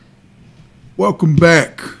Welcome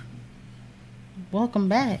back. Welcome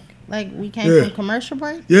back. Like we came from commercial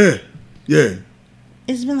break? Yeah.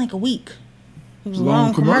 It's been like a week. It was a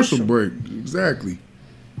long commercial break. Exactly.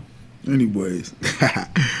 Anyways.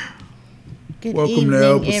 Good Welcome evening,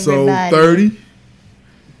 to episode everybody. 30.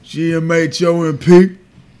 GMHOMP.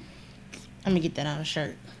 Let me get that on a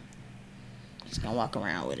shirt. Just gonna walk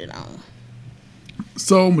around with it on.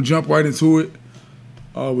 So I'm gonna jump right into it.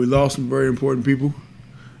 We lost some very important people.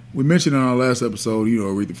 We mentioned in our last episode,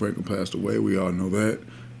 Aretha Franklin passed away. We all know that.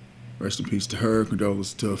 Rest in peace to her.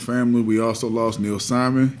 Condolences to her family. We also lost Neil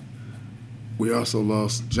Simon. We also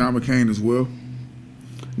lost John McCain as well.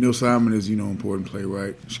 Neil Simon is, important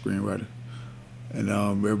playwright, screenwriter. And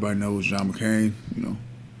everybody knows John McCain,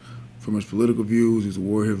 from his political views. He's a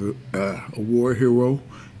war hero.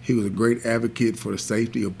 He was a great advocate for the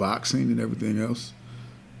safety of boxing and everything else.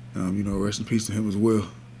 Rest in peace to him as well.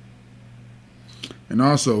 And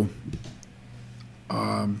also,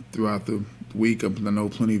 throughout the week, I know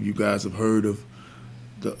plenty of you guys have heard of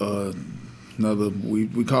the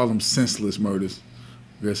we call them senseless murders.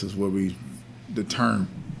 I guess is what the term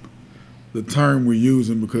we're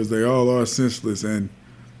using, because they all are senseless, and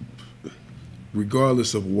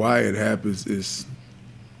regardless of why it happens, is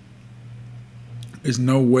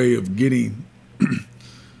no way of getting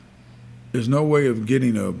there's no way of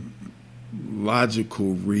getting a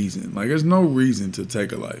logical reason. Like, there's no reason to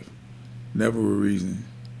take a life. Never a reason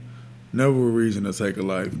to take a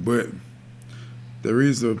life. But there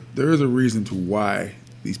is a reason to why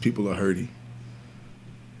these people are hurting.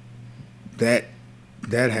 That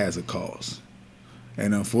has a cause.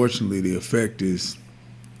 And unfortunately, the effect is,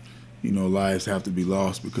 lives have to be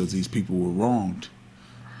lost because these people were wronged,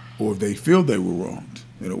 or they feel they were wronged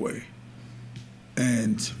in a way.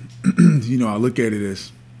 And, I look at it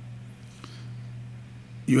as,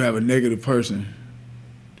 you have a negative person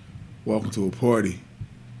walking to a party.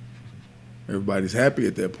 Everybody's happy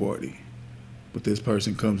at that party. But this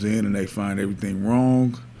person comes in and they find everything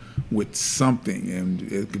wrong with something. And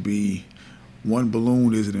it could be one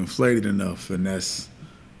balloon isn't inflated enough, and that's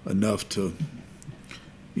enough to,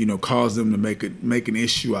 cause them to make an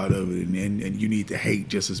issue out of it. And you need to hate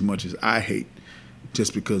just as much as I hate,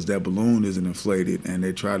 just because that balloon isn't inflated, and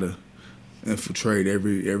they try to infiltrate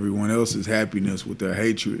everyone else's happiness with their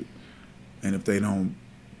hatred. And if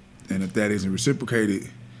that isn't reciprocated,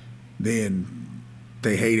 then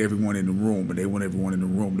they hate everyone in the room, and they want everyone in the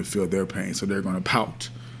room to feel their pain. So they're going to pout.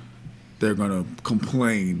 They're going to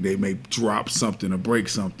complain. They may drop something or break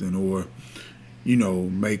something, or,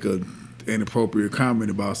 make a inappropriate comment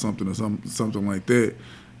about something or something like that.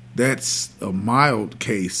 That's a mild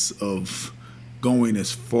case of going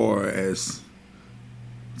as far as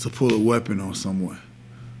to pull a weapon on someone,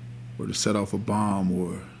 or to set off a bomb,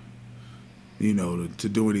 or, to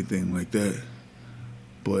do anything like that.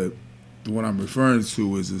 But what I'm referring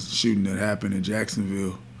to is a shooting that happened in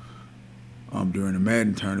Jacksonville during the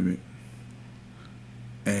Madden tournament.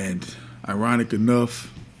 And ironic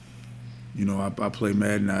enough, I play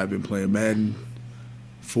Madden. I've been playing Madden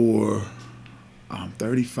for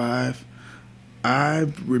 35.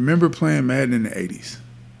 I remember playing Madden in the 80s.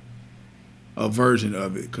 A version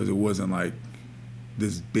of it, because it wasn't like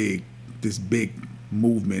this big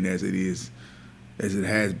movement as it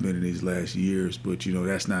has been in these last years. But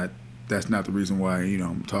that's not the reason why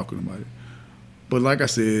I'm talking about it. But like I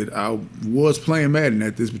said, I was playing Madden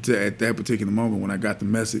at that particular moment when I got the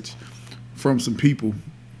message from some people,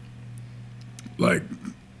 like,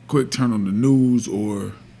 quick turn on the news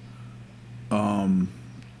or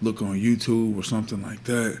look on YouTube or something like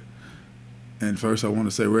that. And first, I want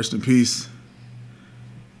to say rest in peace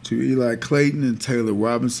to Eli Clayton and Taylor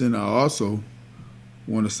Robinson. I also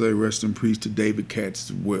want to say rest in peace to David Katz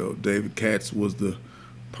as well. David Katz was the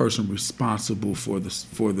person responsible for the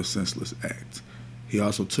senseless act. He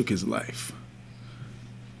also took his life.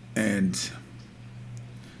 And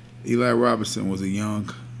Eli Robinson was a young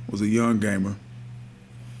gamer,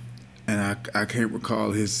 and I can't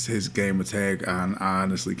recall his gamer tag. I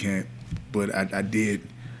honestly can't, but I did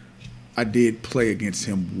play against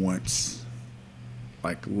him once.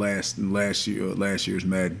 Like last year's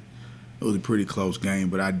Madden. It was a pretty close game,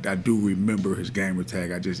 but I do remember his gamer tag.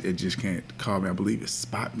 It just can't call me. I believe it's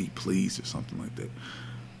Spot Me Please or something like that.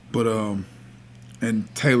 But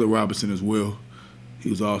and Taylor Robinson as well. He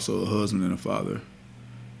was also a husband and a father,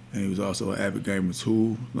 and he was also an avid gamer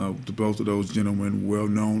too. Both of those gentlemen were well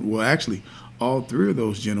known. Well, actually, all three of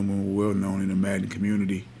those gentlemen were well known in the Madden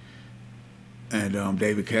community. And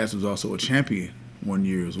David Katz was also a champion one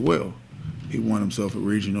year as well. He won himself a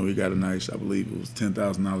regional. He got a nice, I believe it was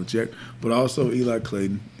 $10,000 check. But also Eli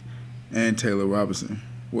Clayton and Taylor Robinson.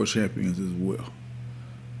 were champions as well.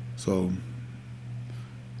 So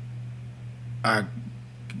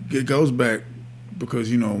it goes back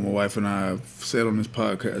because, my wife and I have said on this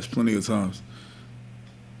podcast plenty of times,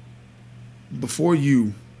 before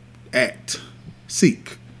you act,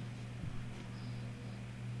 seek.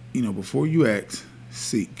 Before you act,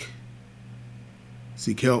 seek.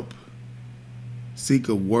 Seek help. Seek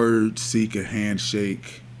a word, seek a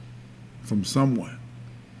handshake from someone.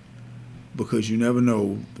 Because you never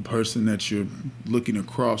know the person that you're looking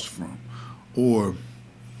across from, or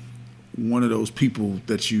one of those people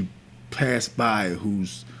that you pass by who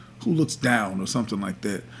looks down or something like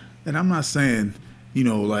that. And I'm not saying,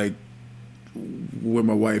 like when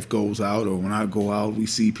my wife goes out or when I go out, we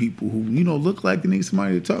see people who, look like they need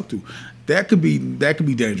somebody to talk to. That could be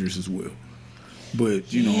dangerous as well.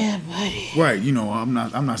 But yeah, buddy. Right? I'm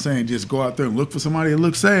not saying just go out there and look for somebody that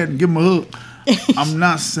looks sad and give them a hug. I'm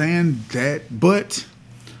not saying that, but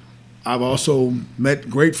I've also met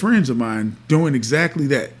great friends of mine doing exactly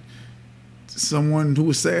that. Someone who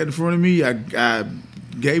was sad in front of me, I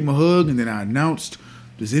gave him a hug, and then I announced,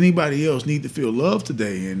 does anybody else need to feel love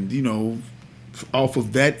today? And, off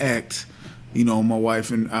of that act, my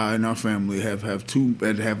wife and I and our family have two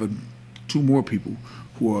more people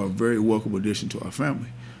who are a very welcome addition to our family.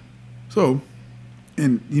 So,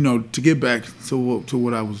 and, to get back to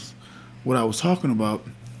what I was talking about,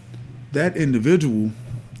 that individual,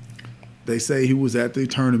 they say he was at the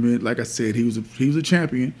tournament. Like I said, he was a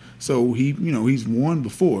champion. So he's won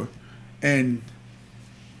before, and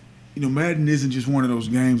Madden isn't just one of those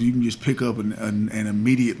games you can just pick up and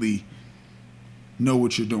immediately know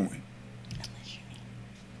what you're doing.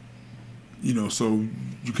 So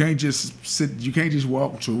you can't just sit. You can't just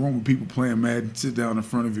walk into a room with people playing Madden, sit down in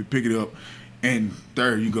front of you, pick it up, and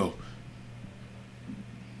there you go.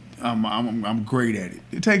 I'm great at it.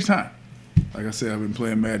 It takes time. Like I said, I've been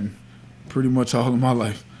playing Madden pretty much all of my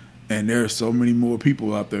life, and there are so many more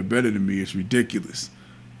people out there better than me. It's ridiculous.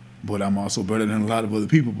 But I'm also better than a lot of other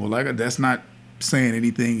people. But that's not saying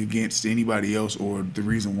anything against anybody else or the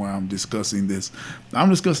reason why I'm discussing this. I'm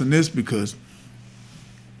discussing this because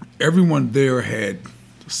everyone there had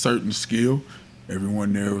a certain skill.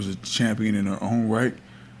 Everyone there was a champion in their own right.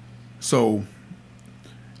 So,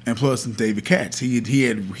 and plus David Katz, he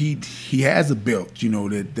has a belt,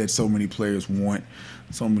 that so many players want,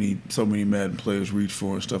 so many Madden players reach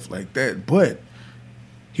for and stuff like that. But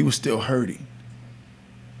he was still hurting.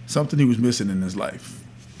 Something he was missing in his life.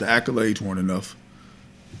 The accolades weren't enough.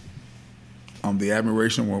 The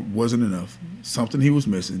admiration wasn't enough. Something he was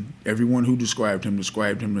missing. Everyone who described him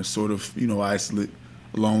as sort of, isolate,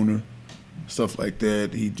 loner, stuff like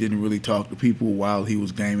that. He didn't really talk to people while he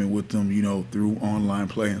was gaming with them, through online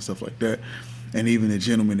play and stuff like that. And even the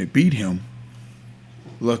gentleman that beat him,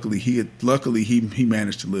 luckily he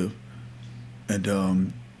managed to live.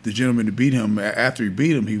 And the gentleman that beat him, after he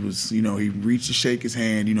beat him, he was, he reached to shake his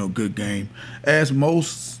hand, good game. As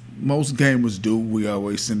most gamers do, we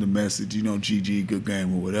always send a message, GG, good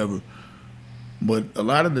game, or whatever. But a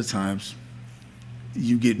lot of the times,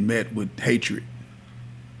 you get met with hatred,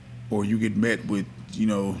 or you get met with,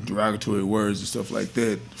 derogatory words and stuff like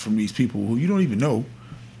that from these people who you don't even know.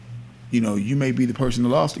 You may be the person that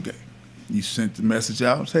lost the game. You sent the message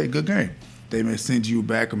out, hey, good game. They may send you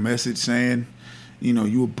back a message saying,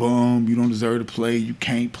 you a bum, you don't deserve to play, you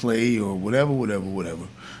can't play, or whatever.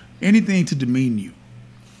 Anything to demean you.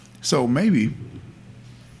 So maybe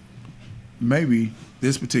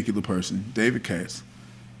this particular person, David Katz,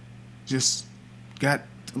 just got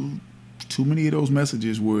too many of those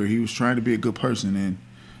messages where he was trying to be a good person, and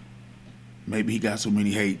maybe he got too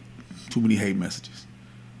many hate messages.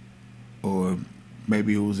 Or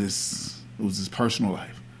maybe it was his personal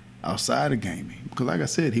life outside of gaming. Because like I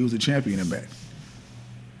said, he was a champion in Madden.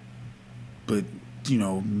 But,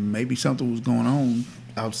 maybe something was going on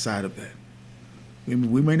outside of that. We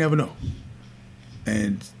may never know.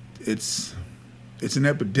 And it's an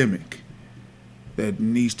epidemic that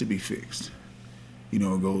needs to be fixed. It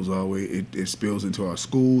goes all the way, it spills into our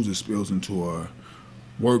schools, it spills into our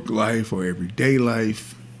work life or everyday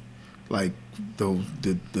life. Like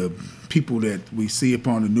the people that we see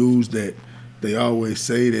upon the news that they always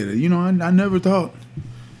say that, I never thought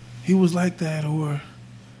he was like that, or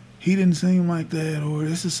he didn't seem like that, or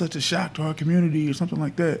this is such a shock to our community, or something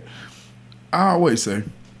like that. I always say,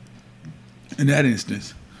 in that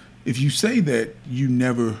instance, if you say that you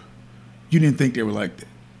didn't think they were like that,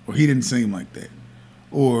 or he didn't seem like that,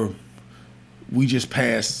 or we just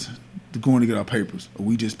passed going to get our papers, or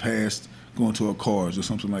we just passed going to our cars, or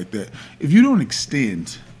something like that. If you don't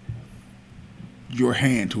extend your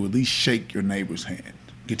hand to at least shake your neighbor's hand,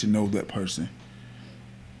 get to know that person,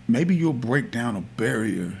 maybe you'll break down a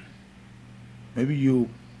barrier. Maybe you'll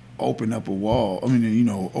open up a wall. I mean,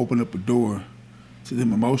 open up a door to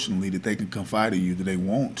them emotionally that they can confide in you, that they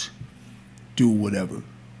won't do whatever,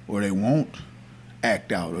 or they won't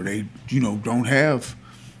act out, or they, don't have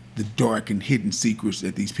the dark and hidden secrets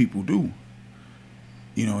that these people do.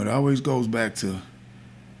 It always goes back to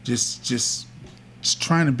just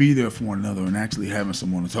trying to be there for one another and actually having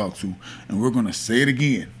someone to talk to. And we're going to say it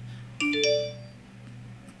again.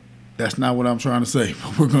 That's not what I'm trying to say,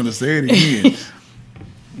 but we're going to say it again.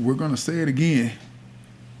 We're going to say it again.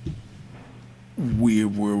 We're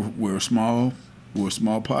a small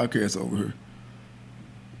podcast over here,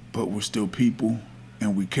 but we're still people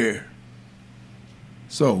and we care.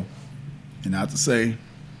 So, and not to say,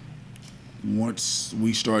 once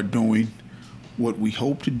we start doing what we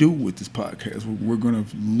hope to do with this podcast, we're going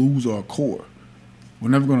to lose our core. We're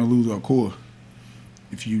never going to lose our core.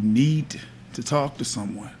 If you need to talk to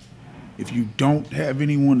someone, if you don't have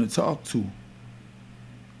anyone to talk to,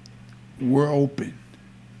 we're open.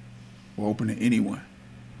 We're open to anyone.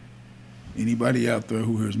 Anybody out there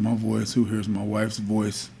who hears my voice, who hears my wife's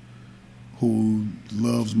voice, who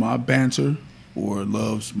loves my banter or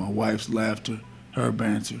loves my wife's laughter, her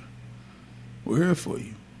banter, we're here for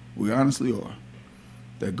you. We honestly are.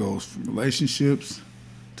 That goes from relationships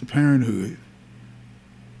to parenthood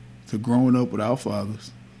to growing up without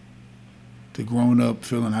fathers to growing up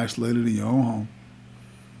feeling isolated in your own home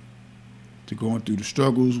to going through the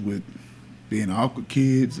struggles with being awkward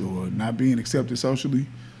kids or not being accepted socially.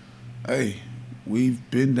 Hey, we've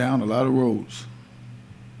been down a lot of roads.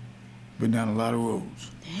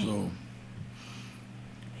 Dang. So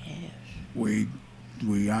Yes.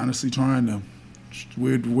 we honestly trying to.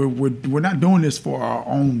 We're not doing this for our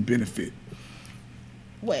own benefit.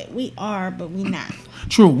 Wait, we are, but we not.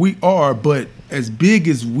 True, we are, but as big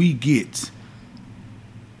as we get,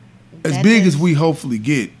 as That big is- as we hopefully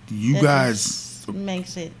get, you that guys. just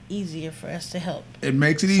makes it easier for us to help. It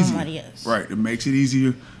makes it easier. Somebody else. Right. It makes it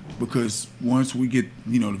easier because once we get,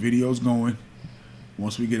 the videos going,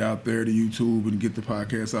 once we get out there to YouTube and get the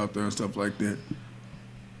podcast out there and stuff like that,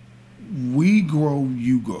 we grow,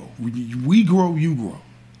 you grow. We grow, you grow.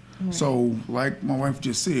 Right. So, like my wife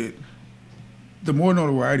just said, the more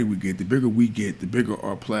notoriety we get, the bigger we get, the bigger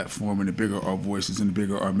our platform and the bigger our voices and the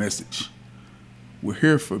bigger our message. We're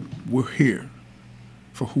here for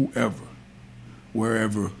whoever,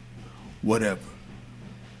 wherever, whatever.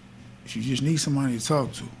 If you just need somebody to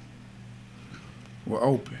talk to, we're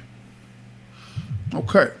open.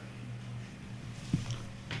 Okay.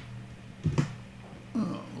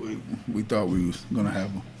 We thought we was gonna have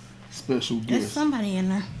a special There's guest. somebody in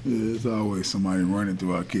there. Yeah, there's always somebody running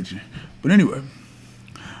through our kitchen. But anyway,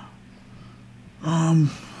 I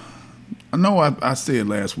know I said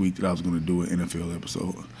last week that I was gonna do an NFL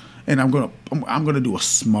episode, and I'm gonna do a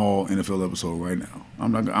small NFL episode right now.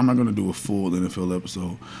 I'm not gonna do a full NFL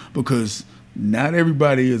episode because not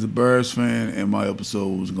everybody is a Bears fan, and my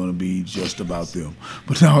episode was gonna be just about them.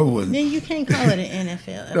 But no, it wasn't. Then you can't call it an NFL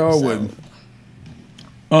episode. No, it wasn't.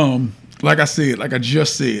 Like I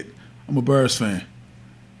just said, I'm a Bears fan.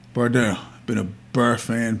 Been a Bears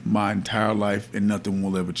fan my entire life, and nothing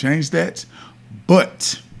will ever change that.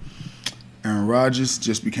 But Aaron Rodgers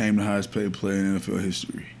just became the highest paid player in NFL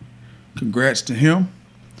history. Congrats to him.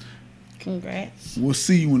 Congrats. We'll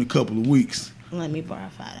see you in a couple of weeks. Let me borrow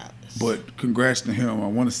 $5. But congrats to him. I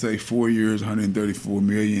want to say 4 years, $134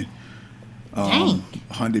 million. Dang.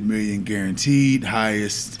 $100 million guaranteed,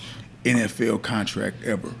 highest NFL contract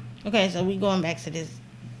ever. Okay, so we going back to this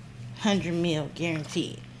 $100 million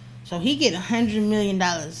guaranteed. So he get $100 million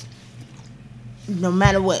no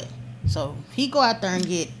matter what. So he go out there and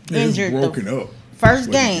get injured It's broken up. first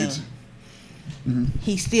But he game. gets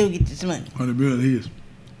He still get this money $100 million he is.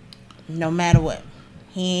 no matter what.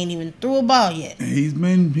 He ain't even threw a ball yet. And he's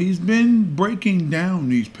been breaking down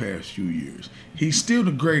these past few years. He's still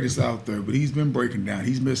the greatest out there, but he's been breaking down.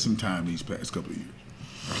 He's missed some time these past couple of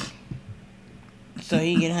years. So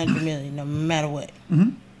he get $100 million no matter what. Yeah.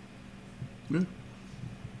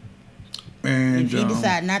 And If he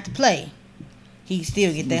decide not to play, he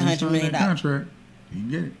still get that $100 million. Contract, he can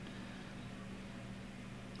get it.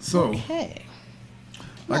 So, Okay.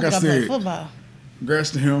 like I'm I gonna play said, football. congrats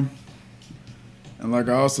to him. And like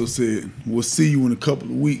I also said, we'll see you in a couple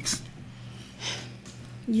of weeks.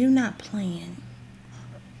 You're not playing.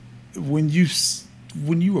 When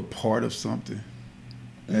you are part of something,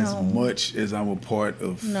 as No. much as I'm a part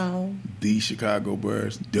of No. the Chicago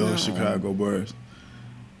Bears, No. Chicago Bears,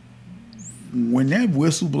 when that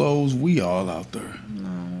whistle blows, we all out there.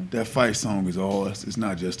 No. That fight song is ours. It's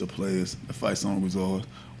not just the players. The fight song is ours.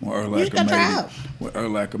 When You should try out.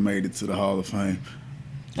 Urlacher made it to the Hall of Fame,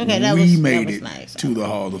 Okay, we that was made nice. to the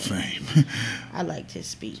Hall of Fame. I liked his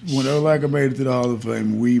speech. When Urlacher made it to the Hall of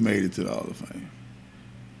Fame, we made it to the Hall of Fame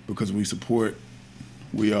because we support.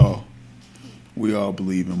 We all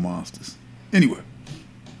believe in monsters. Anyway,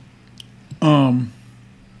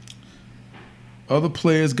 other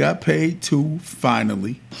players got paid too.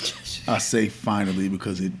 Finally, I say finally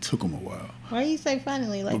because it took them a while. Why you say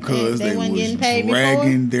finally? Like Because they weren't was getting paid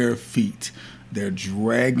dragging before? their feet. They're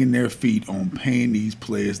dragging their feet on paying these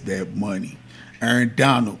players that money. Aaron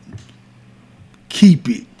Donald, keep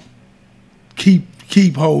it.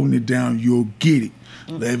 Keep holding it down. You'll get it.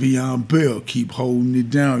 Le'Veon Bell, keep holding it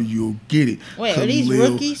down. You'll get it. Wait, are these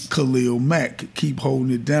rookies? Khalil Mack, keep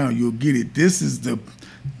holding it down. You'll get it. This is the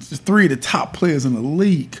three of the top players in the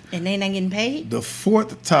league. And they not getting paid? The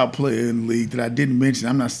fourth top player in the league that I didn't mention,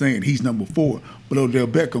 I'm not saying he's number 4, but Odell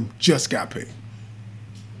Beckham just got paid.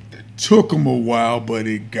 It took him a while, but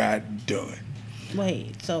it got done.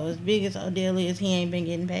 Wait, so as big as Odell is, he ain't been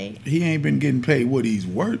getting paid? He ain't been getting paid what he's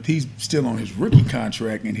worth. He's still on his rookie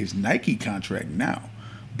contract and his Nike contract now.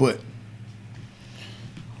 But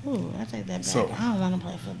ooh, I take that back. So- I don't want to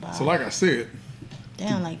play football. so like I said, They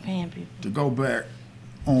don't like paying people. to go back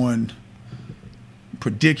on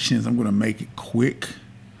predictions, I'm going to make it quick.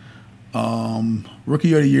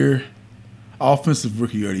 Rookie of the year, offensive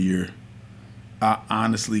rookie of the year, I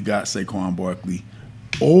honestly got Saquon Barkley.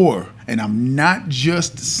 And I'm not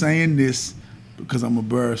just saying this because I'm a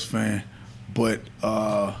Bears fan, but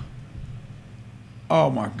oh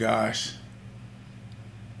my gosh.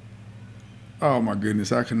 Oh my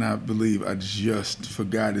goodness, I cannot believe I just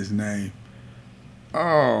forgot his name.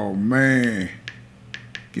 Oh man.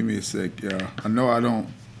 Give me a sec, y'all. I know I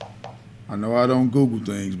don't Google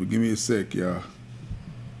things, but give me a sec, y'all.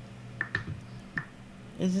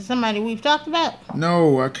 Is it somebody we've talked about?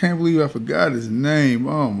 No, I can't believe I forgot his name.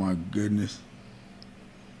 Oh my goodness.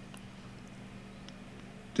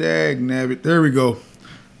 Dag nabbit. There we go.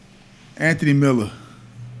 Anthony Miller.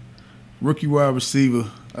 Rookie wide receiver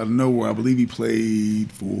out of nowhere. I believe he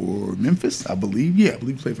played for Memphis. I believe he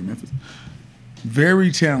played for Memphis.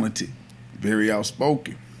 Very talented. Very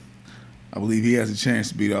outspoken. I believe he has a chance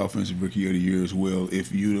to be the offensive rookie of the year as well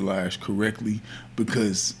if utilized correctly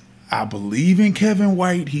because I believe in Kevin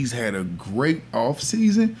White. He's had a great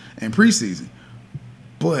offseason and preseason.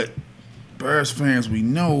 But Bears fans, we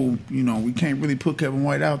know, we can't really put Kevin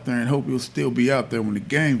White out there and hope he'll still be out there when the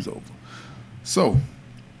game's over. So,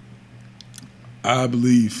 I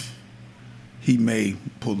believe he may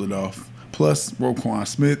pull it off. Plus, Roquan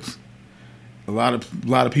Smith, a lot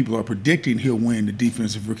of people are predicting he'll win the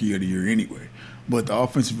defensive rookie of the year anyway. But the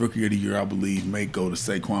offensive rookie of the year, I believe, may go to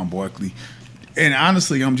Saquon Barkley. And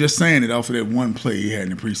honestly, I'm just saying it off of that one play he had in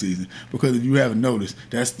the preseason. Because if you haven't noticed,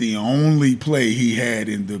 that's the only play he had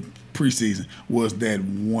in the preseason was that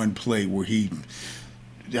one play where he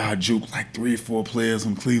juked like 3 or 4 players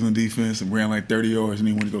on Cleveland defense and ran like 30 yards and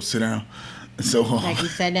he went to go sit down. So Like he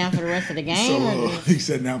sat down for the rest of the game? he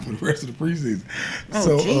sat down for the rest of the preseason.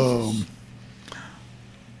 Oh,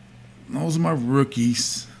 Those are my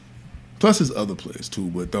rookies. Plus his other players too,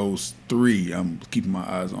 but those 3 I'm keeping my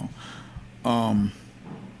eyes on.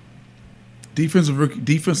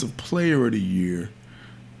 Defensive player of the year,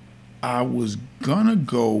 I was gonna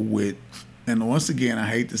go with, and once again I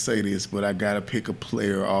hate to say this, but I gotta pick a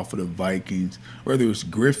player off of the Vikings, whether it's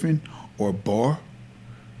Griffin or Barr.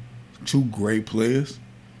 2 great players.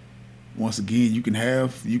 Once again, you can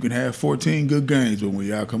have 14 good games, but when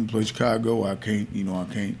y'all come play Chicago, I can't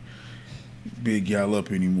big y'all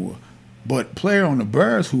up anymore. But player on the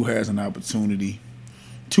Bears who has an opportunity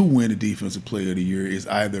to win the defensive player of the year is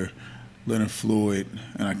either Leonard Floyd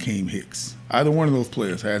and Akeem Hicks. Either one of those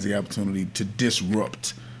players has the opportunity to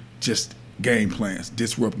disrupt just game plans,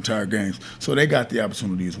 disrupt entire games. So they got the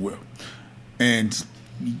opportunity as well. And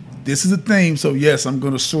this is a theme, so yes, I'm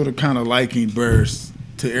going to sort of kind of liken Bears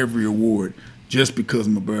to every award just because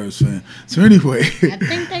I'm a Bears fan. So anyway. I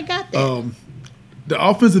think they got that. The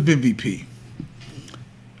offensive MVP.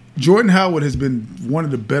 Jordan Howard has been one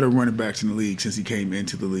of the better running backs in the league since he came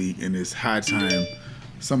into the league, and it's high time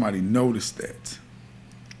somebody noticed that.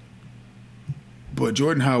 But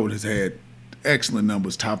Jordan Howard has had excellent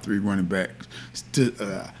numbers, top 3 running backs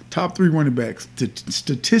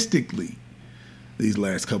statistically these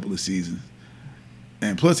last couple of seasons.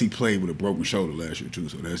 And plus he played with a broken shoulder last year too,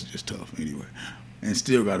 so that's just tough anyway. And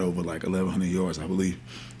still got over like 1,100 yards, I believe.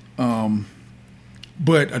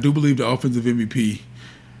 But I do believe the offensive MVP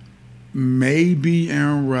maybe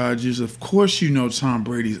Aaron Rodgers. Of course, you know Tom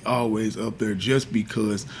Brady's always up there just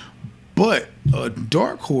because. But a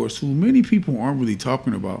dark horse who many people aren't really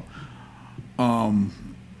talking about,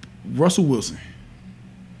 Russell Wilson.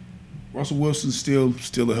 Russell Wilson's still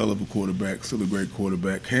a hell of a quarterback, still a great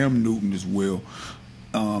quarterback. Cam Newton as well.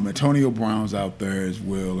 Antonio Brown's out there as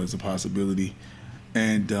well as a possibility.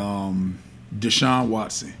 And Deshaun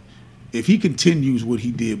Watson. If he continues what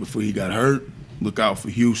he did before he got hurt, look out for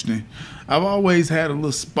Houston. I've always had a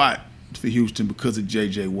little spot for Houston because of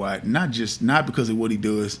J.J. Watt. Not because of what he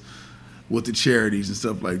does with the charities and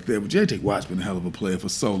stuff like that. But J.J. Watt's been a hell of a player for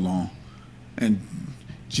so long. And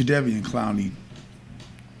Jadeveon Clowney,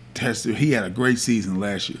 he had a great season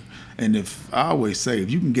last year. And I always say, if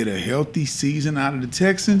you can get a healthy season out of the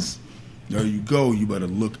Texans, there you go. You better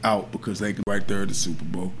look out because they can right there at the Super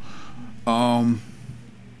Bowl.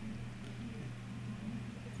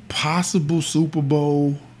 Possible Super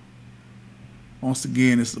Bowl. Once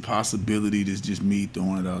again, it's a possibility. That's just me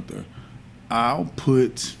throwing it out there. I'll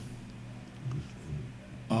put.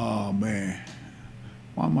 Oh man,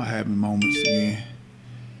 why am I having moments again?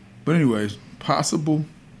 But anyways, possible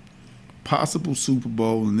Super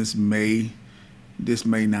Bowl, and this may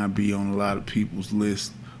not be on a lot of people's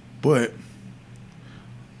list, but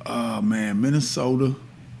man, Minnesota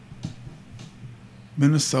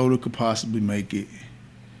could possibly make it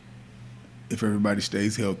if everybody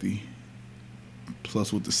stays healthy.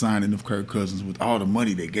 Plus, with the signing of Kirk Cousins, with all the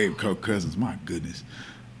money they gave Kirk Cousins, my goodness.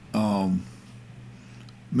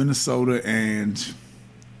 Minnesota, and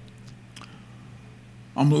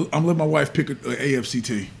I'm letting my wife pick an AFC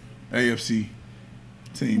team.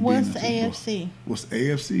 What's the AFC? What's the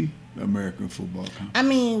AFC? American Football Conference. I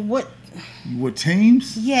mean, what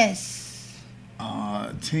teams? Yes.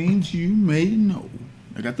 Teams you may know.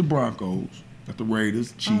 I got the Broncos, got the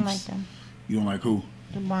Raiders, Chiefs. I don't like them. You don't like who?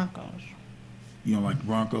 The Broncos. You don't like the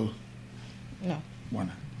Broncos? No. Why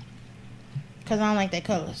not? Because I don't like their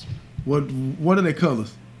colors. What are their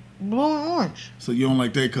colors? Blue and orange. So you don't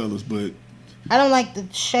like their colors, but I don't like the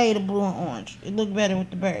shade of blue and orange. It looked better with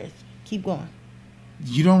the Bears. Keep going.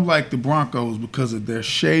 You don't like the Broncos because of their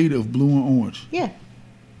shade of blue and orange? Yeah.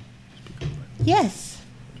 Yes.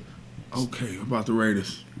 Okay, about the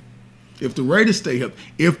Raiders. If the Raiders stay healthy,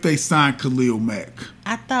 if they sign Khalil Mack.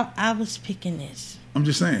 I thought I was picking this. I'm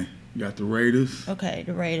just saying. You got the Raiders. Okay,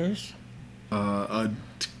 the Raiders. A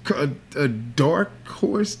dark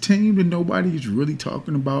horse team that nobody's really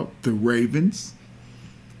talking about, the Ravens.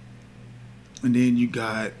 And then you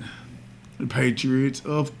got the Patriots,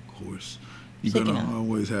 of course. You're going to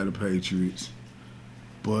always have the Patriots.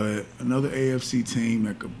 But another AFC team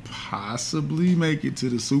that could possibly make it to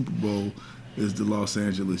the Super Bowl is the Los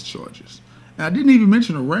Angeles Chargers. And I didn't even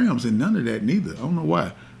mention the Rams and none of that neither. I don't know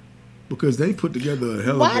why. Because they put together a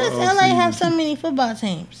hell of a Why does LA have so many football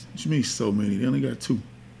teams? What you mean so many? They only got two.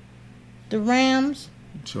 The Rams,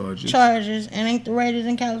 Chargers, and ain't the Raiders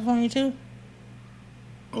in California too?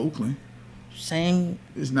 Oakland. Same.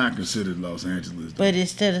 It's not considered Los Angeles, though. But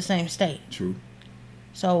it's still the same state. True.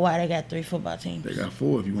 So why they got 3 football teams? They got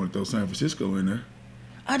 4 if you want to throw San Francisco in there.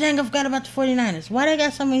 Oh, dang, I forgot about the 49ers. Why they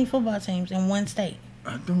got so many football teams in one state?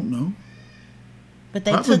 I don't know. But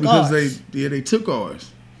they Probably took because ours. they took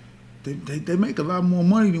ours. They make a lot more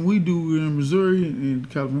money than we do in Missouri and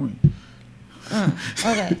California.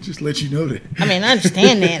 Okay. Just let you know that. I mean, I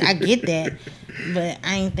understand that. I get that. But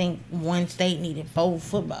I didn't think one state needed 4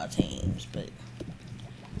 football teams. But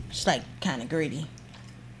it's like kind of greedy.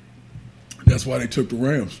 That's why they took the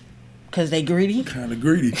Rams. Because they greedy? Kind of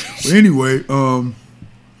greedy. But anyway, you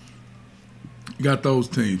got those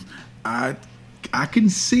teams. I can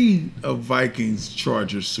see a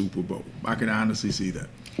Vikings-Chargers Super Bowl. I can honestly see that.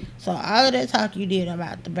 So all of that talk you did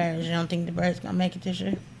about the Bears, you don't think the Bears going to make it this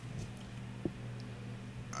year?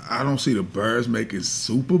 I don't see the Bears making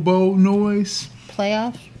Super Bowl noise.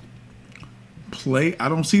 Playoffs? I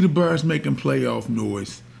don't see the Bears making playoff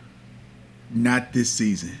noise. Not this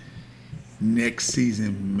season. Next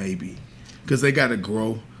season, maybe. Because they got to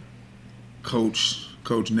grow. Coach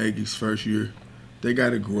Nagy's first year. They got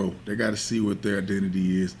to grow. They got to see what their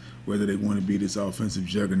identity is, whether they want to be this offensive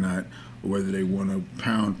juggernaut or whether they want to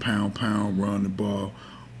pound, run the ball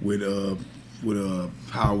with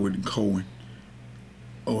Howard and Cohen,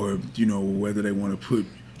 or whether they want to put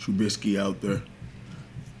Trubisky out there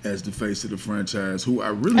as the face of the franchise. Who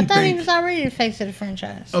I thought he was already the face of the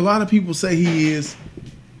franchise. A lot of people say he is.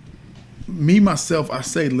 Me myself, I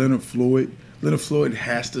say Leonard Floyd. Leonard Floyd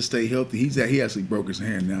has to stay healthy. He actually broke his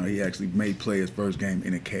hand now. He actually made play his first game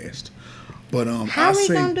in a cast. But how are we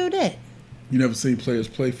gonna do that? You never seen players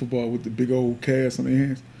play football with the big old cast on their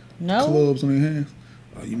hands? No. Clubs on their hands?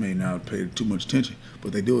 You may not pay too much attention,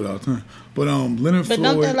 but they do it all the time. But Leonard But Floyd.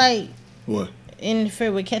 don't they like What?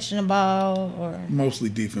 interfere with catching the ball or? Mostly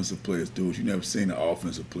defensive players do it. You never seen an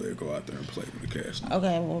offensive player go out there and play with the cast.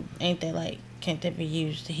 Okay, well, ain't they like? Can't that be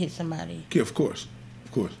used to hit somebody? Yeah, of course.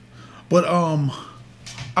 But I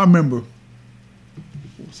remember.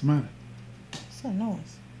 What's the matter? What's that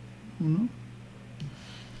noise? Mm-hmm.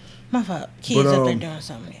 My fault. Kids up there doing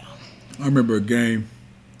something, y'all. I remember a game.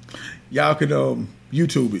 Y'all could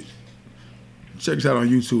YouTube it. Check this out on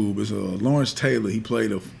YouTube. It's Lawrence Taylor. He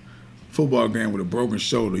played a football game with a broken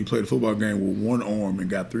shoulder. He played a football game with one arm and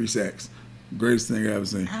got 3 sacks. Greatest thing I ever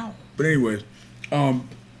seen. Ow. But anyway, a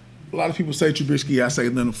lot of people say Trubisky. I say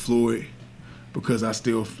Leonard Floyd because I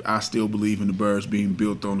still believe in the Bears being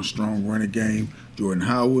built on a strong running game. Jordan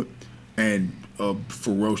Howard and a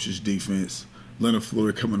ferocious defense. Leonard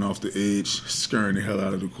Floyd coming off the edge, scaring the hell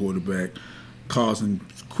out of the quarterback, causing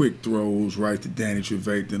quick throws right to Danny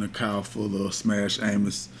Trevathan, a Kyle Fuller, Smash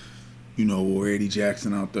Amos, or Eddie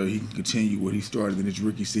Jackson out there. He can continue what he started in his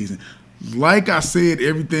rookie season. Like I said,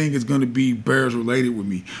 everything is going to be Bears related with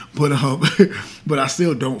me, but I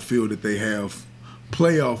still don't feel that they have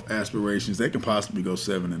playoff aspirations. They can possibly go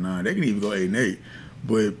 7-9. They can even go 8-8.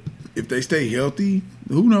 But if they stay healthy,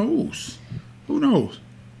 who knows? Who knows?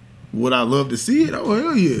 Would I love to see it? Oh,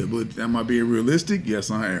 hell yeah. But am I being realistic? Yes,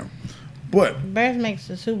 I am. But Bears makes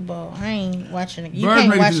the Super Bowl. I ain't watching it. You Bears can't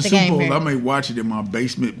make watch it to the Super game Bowl. here. I may watch it in my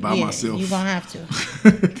basement by myself. You're going to have to.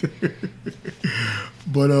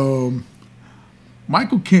 But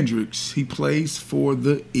Michael Kendricks, he plays for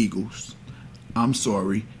the Eagles. I'm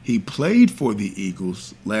sorry. He played for the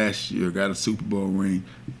Eagles last year, got a Super Bowl ring.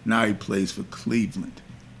 Now he plays for Cleveland.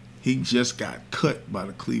 He just got cut by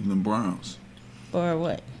the Cleveland Browns. Or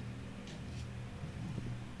what?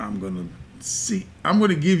 I'm going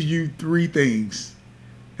to give you 3 things,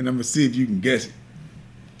 and I'm going to see if you can guess it.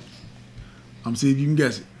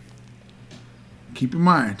 Keep in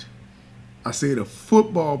mind, I said a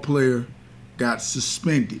football player got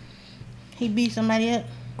suspended. He beat somebody up?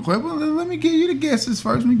 Okay, well, let me give you the guesses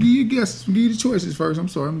first. Let me give you the choices first. I'm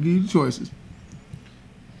sorry, I'm going to give you the choices.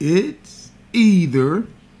 It's either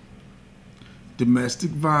domestic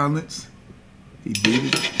violence. He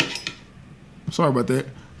beat it. Sorry about that.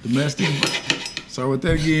 Sorry about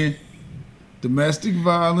that again. Domestic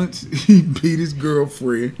violence. He beat his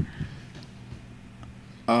girlfriend.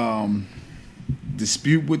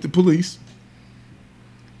 Dispute with the police.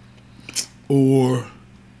 Or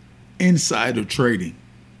insider trading.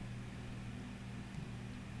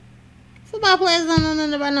 Football players don't know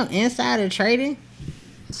nothing about no insider trading.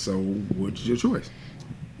 So, what's your choice?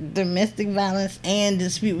 Domestic violence and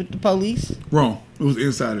dispute with the police. Wrong. It was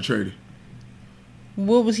insider trading.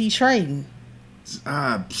 What was he trading?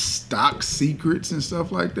 Stock secrets and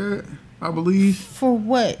stuff like that, I believe. For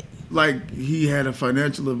what? Like, he had a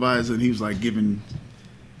financial advisor and he was like giving,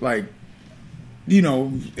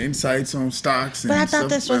 insights on stocks and But I stuff. thought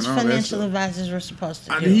that's what financial advisors were supposed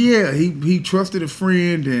to do. Yeah, he trusted a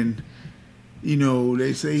friend and,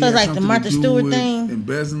 they say So he had it's like the something Martha to do Stewart with thing?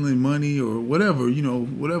 embezzling money or whatever,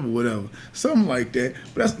 whatever. Something like that.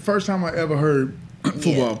 But that's the first time I ever heard a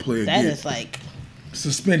football player that get is like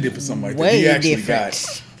suspended for something like that. way He actually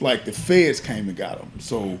different. got, the feds came and got him.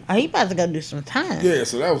 So, he about to go do some time. yeah,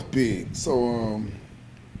 so that was big. So,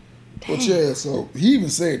 but yeah, so he even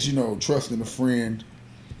said, trusting a friend,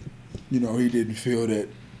 he didn't feel that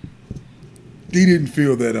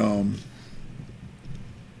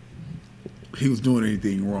he was doing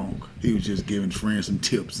anything wrong. He was just giving friends some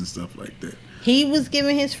tips and stuff like that. He was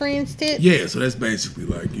giving his friends tips? Yeah, so that's basically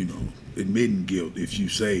admitting guilt if you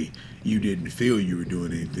say you didn't feel you were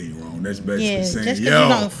doing anything wrong. That's basically saying, just because you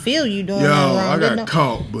don't feel you doing nothing wrong. I got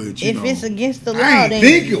caught, but if it's against the law, I then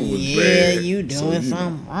think it was bad. you doing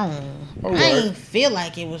something wrong. All I right. ain't feel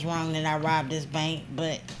like it was wrong that I robbed this bank,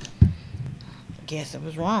 but I guess it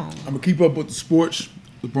was wrong. I'm gonna keep up with the sports.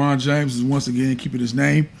 LeBron James is once again keeping his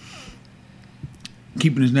name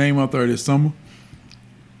out there this summer.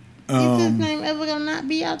 Is his name ever gonna not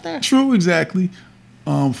be out there? True, exactly.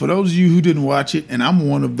 For those of you who didn't watch it, and I'm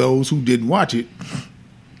one of those who didn't watch it,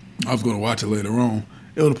 I was going to watch it later on.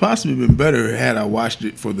 It would have possibly been better had I watched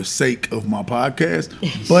it for the sake of my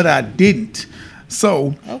podcast, but I didn't.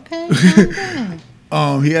 So, Okay,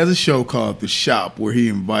 he has a show called The Shop where he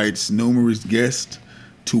invites numerous guests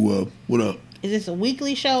to what up? Is this a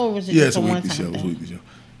weekly show or was it It's just a a weekly one-time show. It's a thing? weekly show.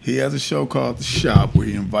 He has a show called The Shop where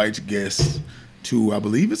he invites guests to, I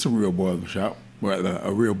believe it's a real barbershop.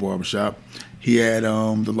 He had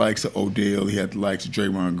the likes of Odell. He had the likes of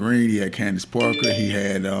Draymond Green. He had Candace Parker. He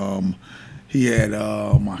had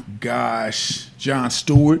my gosh, Jon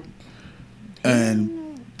Stewart. And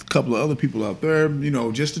couple of other people out there,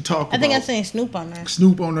 just to talk I think I about seen Snoop on there.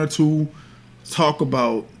 Snoop on there too. Talk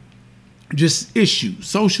about just issues,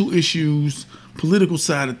 social issues, political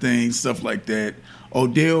side of things, stuff like that.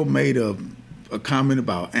 Odell made a comment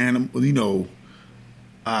about animal,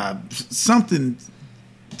 something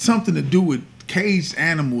to do with caged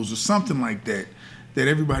animals or something like that. That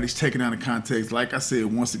everybody's taking out of context. Like I said,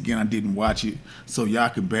 once again, I didn't watch it, so y'all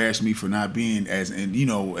can bash me for not being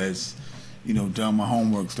done my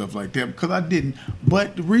homework, stuff like that, because I didn't.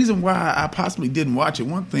 But the reason why I possibly didn't watch it,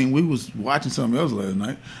 one thing, we was watching something else last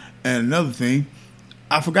night, and another thing,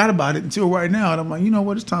 I forgot about it until right now, and I'm like, you know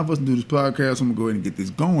what, it's time for us to do this podcast. I'm gonna go ahead and get this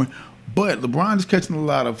going. But LeBron is catching a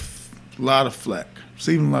lot of flack,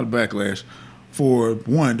 receiving a lot of backlash for,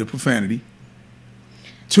 one, the profanity,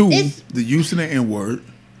 two, the use of the N-word.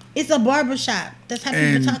 It's a barbershop. That's how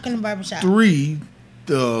people talk in a barbershop. Three,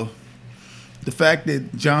 the fact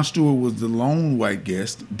that Jon Stewart was the lone white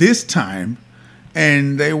guest this time,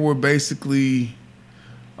 and they were basically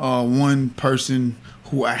one person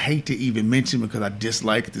who I hate to even mention because I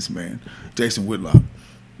dislike this man, Jason Whitlock.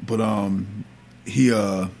 But he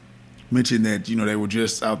mentioned that they were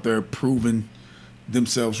just out there proving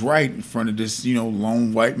themselves right in front of this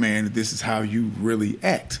lone white man, that this is how you really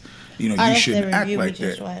act. You shouldn't act like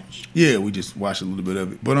that. Yeah, we just watched a little bit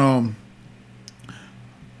of it. But and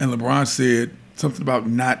LeBron said something about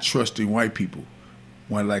not trusting white people.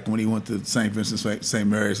 When he went to St. Vincent St.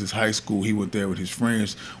 Mary's, his high school, he went there with his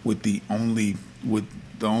friends with the only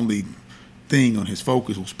thing on his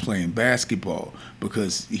focus was playing basketball,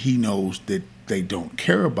 because he knows that they don't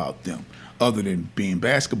care about them other than being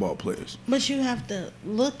basketball players. But you have to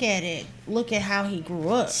look at how he grew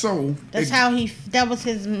up. So that was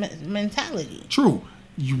his mentality. True.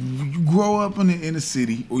 You grow up in the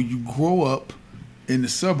city, or you grow up in the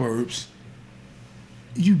suburbs,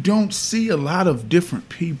 you don't see a lot of different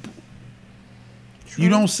people. True. You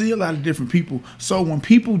don't see a lot of different people. So when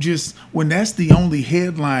that's the only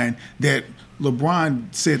headline that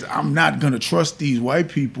LeBron said, I'm not going to trust these white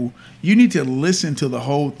people, you need to listen to the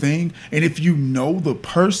whole thing. And if you know the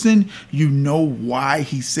person, you know why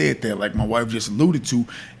he said that. Like my wife just alluded to,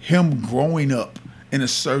 him growing up in a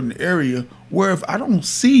certain area where if I don't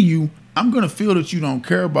see you, I'm going to feel that you don't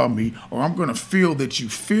care about me, or I'm going to feel that you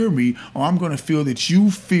fear me, or I'm going to feel that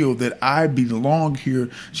you feel that I belong here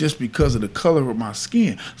just because of the color of my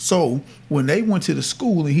skin. So when they went to the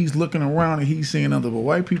school and he's looking around and he's seeing other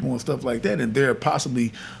white people and stuff like that, and they're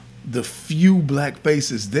possibly the few black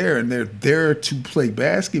faces there, and they're there to play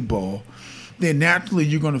basketball, then naturally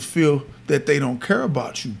you're going to feel that they don't care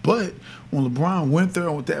about you. But when LeBron went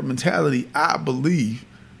there with that mentality, I believe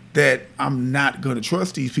that I'm not going to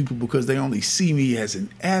trust these people because they only see me as an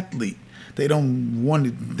athlete. They don't want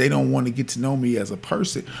to get to know me as a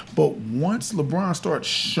person. But once LeBron starts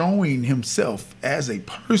showing himself as a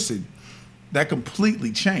person, that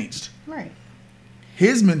completely changed. Right.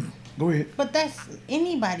 Go ahead. But that's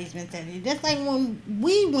anybody's mentality. That's like when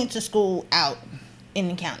we went to school out in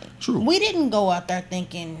the county. True. We didn't go out there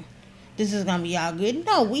thinking this is gonna be all good.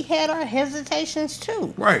 No, we had our hesitations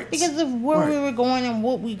too. Right. Because of where we were going and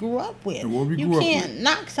what we grew up with. You can't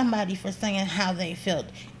knock somebody for saying how they felt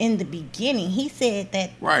in the beginning. He said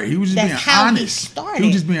that. Right. He was just being how honest. He started. He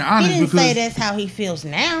was just being honest. He didn't say that's how he feels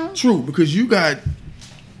now. True, because you got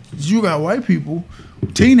white people,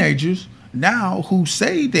 teenagers now, who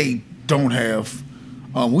say they don't have.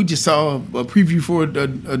 We just saw a preview for a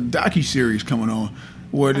docuseries coming on,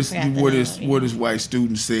 where this white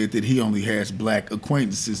student said that he only has black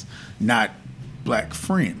acquaintances, not black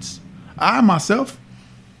friends. I myself,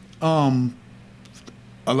 a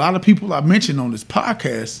lot of people I mentioned on this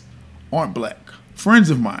podcast aren't black. Friends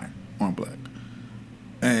of mine aren't black,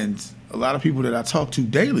 and a lot of people that I talk to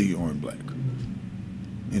daily aren't black.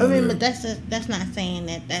 But that's not saying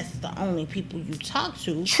that that's the only people you talk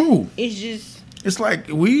to. True. It's just. It's like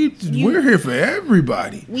we're here for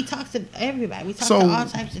everybody. We talk to everybody. We talk to all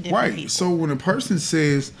types of different people. So when a person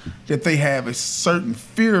says that they have a certain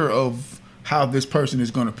fear of how this person is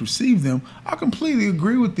going to perceive them, I completely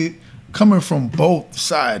agree with it, coming from both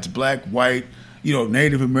sides, black, white,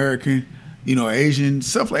 Native American, Asian,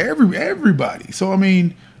 stuff like everybody. So I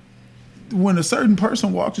mean, when a certain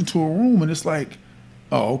person walks into a room and it's like,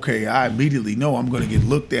 oh, okay, I immediately know I'm going to get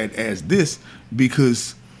looked at as this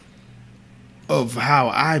because of how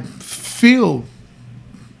I feel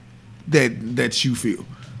that you feel.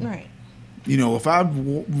 Right. If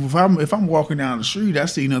I'm walking down the street, I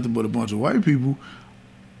see nothing but a bunch of white people,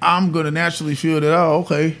 I'm gonna naturally feel that, oh,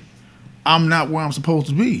 okay, I'm not where I'm supposed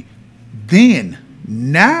to be. Then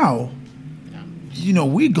now,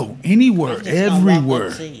 we go anywhere,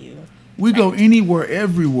 everywhere. We go anywhere,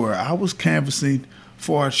 everywhere. I was canvassing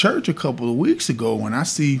for our church a couple of weeks ago when I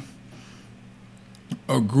see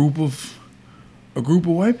a group of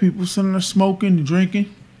white people sitting there smoking and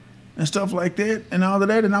drinking and stuff like that and all of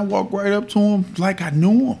that, and I walk right up to them like I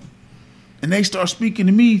knew them, and they start speaking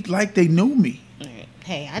to me like they knew me.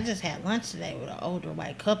 Hey, I just had lunch today with an older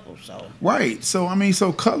white couple, so right. So I mean,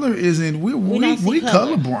 so color isn't we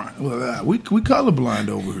colorblind. Well, we colorblind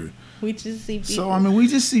over here. We just see people. So I mean, we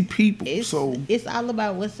just see people. It's all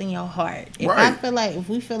about what's in your heart. If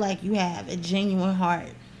we feel like you have a genuine heart,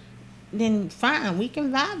 then fine, we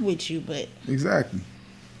can vibe with you. But exactly.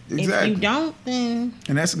 If you don't, then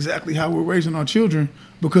and that's exactly how we're raising our children.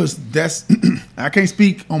 Because that's I can't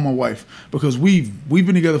speak on my wife because we've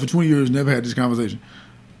been together for 20 years, never had this conversation.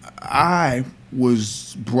 I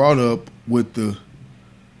was brought up with the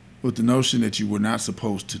notion that you were not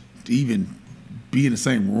supposed to even be in the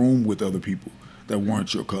same room with other people that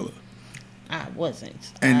weren't your color. I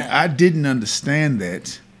wasn't. And I didn't understand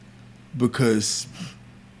that because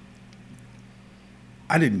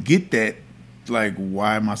I didn't get that. Like,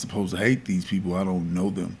 why am I supposed to hate these people? I don't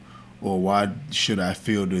know them. Or why should I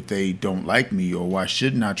feel that they don't like me? Or why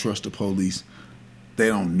shouldn't I trust the police? They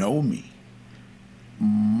don't know me.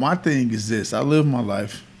 My thing is this. I live my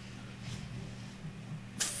life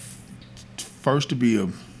first to be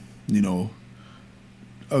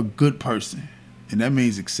a good person. And that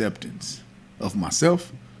means acceptance of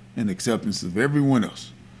myself and acceptance of everyone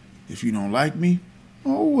else. If you don't like me,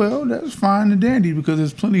 oh, well, that's fine and dandy because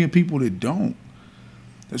there's plenty of people that don't.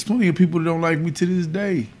 There's plenty of people that don't like me to this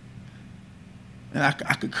day. And I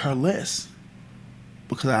could care less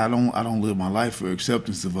because I don't live my life for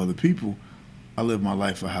acceptance of other people. I live my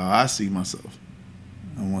life for how I see myself.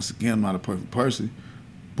 And once again, I'm not a perfect person,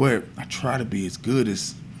 but I try to be as good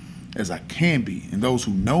as I can be. And those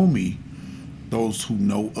who know me, those who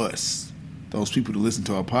know us, those people that listen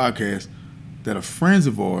to our podcast that are friends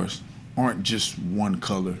of ours aren't just one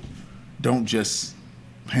color. Don't just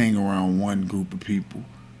hang around one group of people.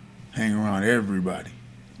 Hang around everybody.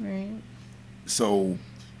 Right. So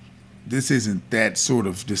this isn't that sort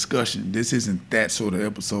of discussion. This isn't that sort of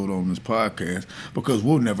episode on this podcast because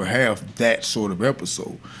we'll never have that sort of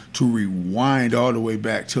episode. To rewind all the way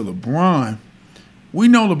back to LeBron, we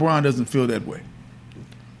know LeBron doesn't feel that way.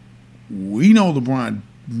 We know LeBron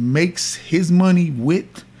makes his money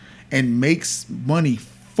with and makes money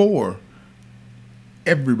for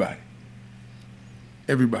everybody.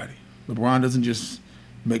 Everybody. LeBron doesn't just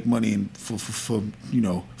make money for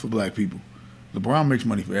black people. LeBron makes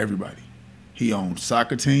money for everybody. He owns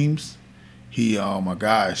soccer teams. He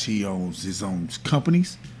owns his own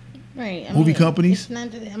companies. Right. Movie companies. It's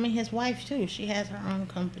not his wife too. She has her own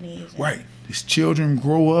companies. Right. His children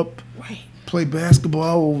grow up. Right. Play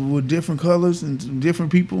basketball with different colors and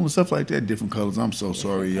different people and stuff like that. Different colors. I'm so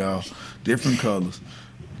sorry, y'all. Different colors.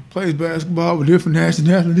 Plays basketball with different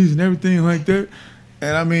nationalities and everything like that.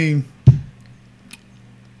 And I mean,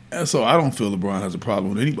 and so I don't feel LeBron has a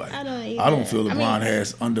problem with anybody. I don't either. I don't feel LeBron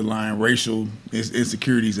has underlying racial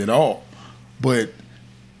insecurities at all. But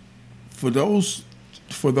for those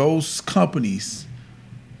companies,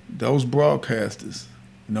 those broadcasters,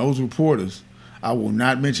 and those reporters, I will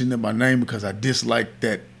not mention them by name because I dislike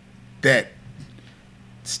that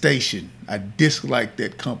station. I dislike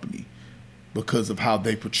that company because of how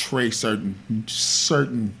they portray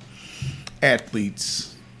certain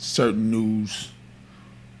athletes, certain news,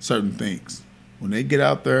 certain things. When they get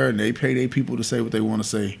out there and they pay their people to say what they want to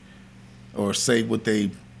say or say what they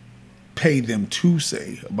pay them to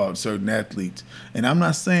say about certain athletes. And I'm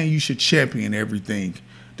not saying you should champion everything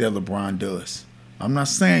that LeBron does. I'm not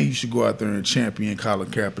saying you should go out there and champion Colin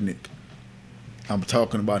Kaepernick. I'm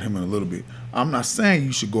talking about him in a little bit. I'm not saying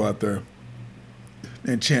you should go out there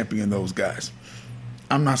and champion those guys.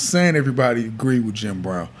 I'm not saying everybody agree with Jim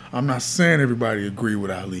Brown. I'm not saying everybody agree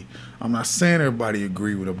with Ali. I'm not saying everybody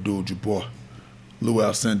agree with Abdul-Jabbar. Lou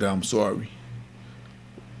Alcindor, I'm sorry.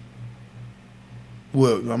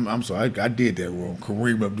 Well, I'm sorry. I did that wrong.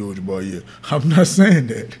 Kareem Abdul-Jabbar, yeah. I'm not saying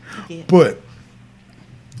that. Yeah. But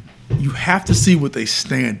you have to see what they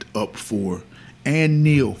stand up for and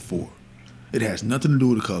kneel for. It has nothing to do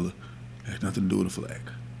with the color. It has nothing to do with the flag.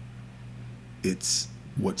 It's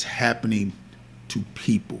what's happening to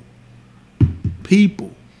people.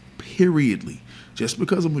 People, periodly. Just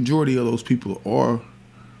because a majority of those people are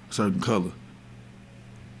a certain color,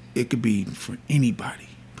 it could be for anybody.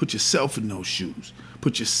 Put yourself in those shoes.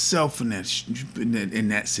 Put yourself in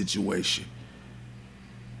that situation.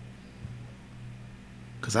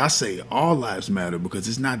 Because I say all lives matter because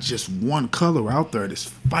it's not just one color out there that's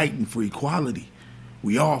fighting for equality.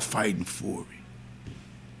 We all fighting for it.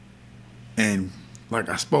 And like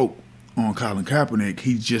I spoke on Colin Kaepernick,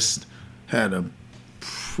 he just had a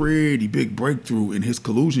pretty big breakthrough in his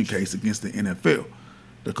collusion case against the NFL.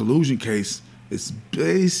 The collusion case is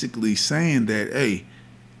basically saying that, hey,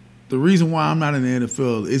 the reason why I'm not in the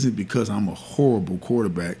NFL isn't because I'm a horrible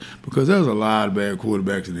quarterback, because there's a lot of bad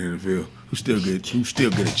quarterbacks in the NFL who still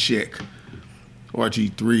get a check.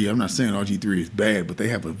 RG3, I'm not saying RG3 is bad, but they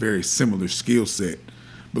have a very similar skill set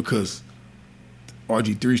because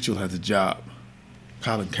RG3 still has a job.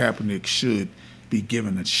 Colin Kaepernick should be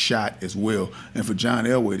given a shot as well. And for John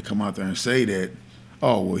Elway to come out there and say that,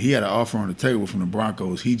 oh, well, he had an offer on the table from the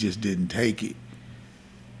Broncos, he just didn't take it.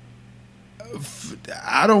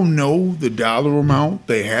 I don't know the dollar amount.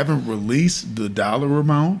 They haven't released the dollar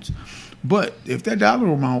amount. But if that dollar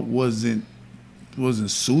amount wasn't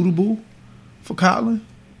suitable for Colin,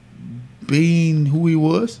 being who he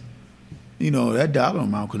was, that dollar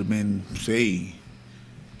amount could have been, say,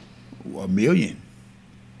 $1 million.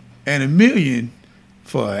 And $1 million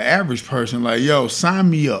for an average person, like, yo, sign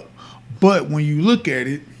me up. But when you look at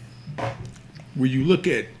it,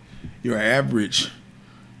 your average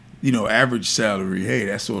salary, hey,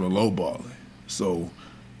 that's sort of lowballing. So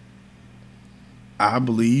I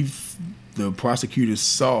believe the prosecutors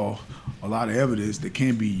saw a lot of evidence that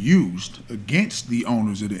can be used against the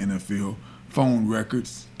owners of the NFL, phone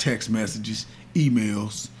records, text messages,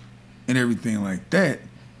 emails, and everything like that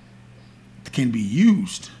can be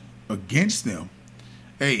used against them.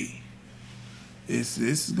 Hey, this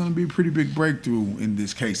is going to be a pretty big breakthrough in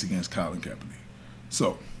this case against Colin Kaepernick.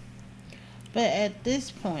 So, but at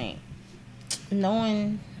this point,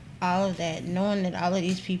 knowing all of that, knowing that all of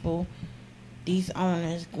these people, these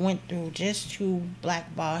owners went through just to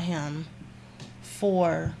blackball him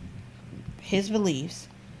for his beliefs,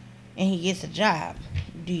 and he gets a job,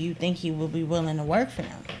 do you think he will be willing to work for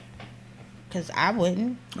them? Because I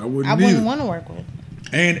wouldn't. I wouldn't want to work with.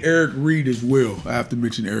 And Eric Reed as well. I have to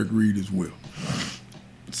mention Eric Reed as well.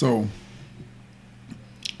 So,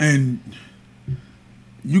 and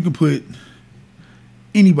you can put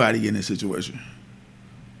anybody in this situation.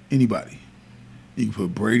 Anybody. You can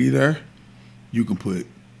put Brady there. You can put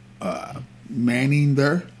Manning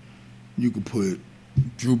there. You can put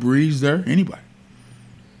Drew Brees there. Anybody.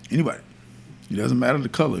 It doesn't matter the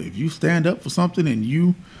color. If you stand up for something and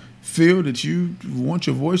you feel that you want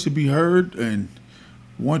your voice to be heard and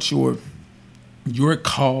want your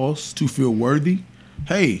cause to feel worthy,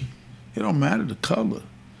 hey, it don't matter the color.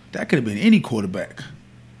 That could have been any quarterback.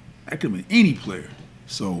 That could have been any player.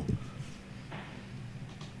 So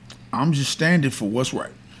I'm just standing for what's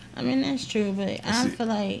right. I mean, that's true, but I feel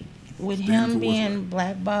like with him being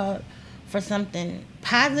blackballed for something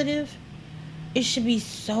positive, it should be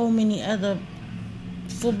so many other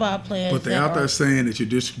football players. But they're out there saying that you're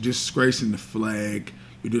disgracing the flag.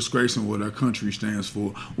 You're disgracing what our country stands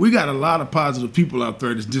for. We got a lot of positive people out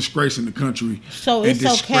there that's disgracing the country. So it's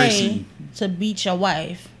okay to beat your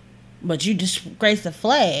wife, but you disgrace the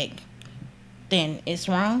flag, then it's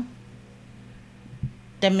wrong?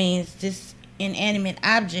 That means this inanimate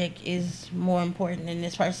object is more important than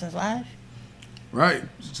this person's life? Right.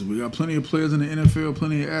 So we got plenty of players in the NFL,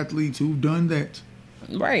 plenty of athletes who've done that.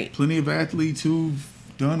 Right. Plenty of athletes who've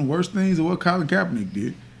done worse things than what Colin Kaepernick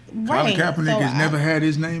did. Right. Colin Kaepernick has never had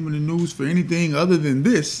his name in the news for anything other than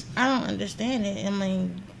this. I don't understand it. I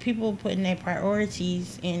mean, people putting their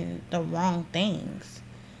priorities in the wrong things.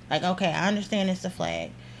 Like, okay, I understand it's the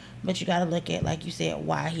flag, but you got to look at, like you said,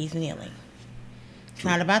 why he's kneeling. It's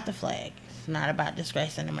not about the flag. It's not about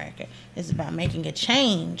disgracing America. It's about making a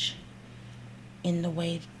change in the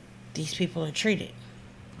way these people are treated.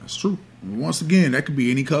 That's true. Once again, that could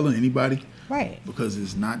be any color, anybody. Right. Because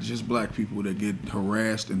it's not just black people that get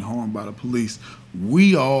harassed and harmed by the police.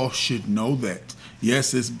 We all should know that.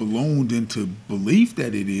 Yes, it's ballooned into belief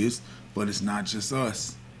that it is, but it's not just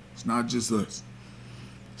us. It's not just us.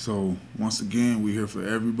 So, once again, we're here for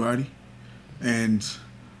everybody. And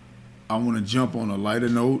I want to jump on a lighter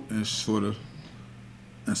note and sort of,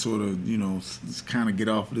 kind of get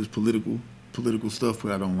off of this political stuff,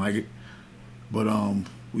 but I don't like it. But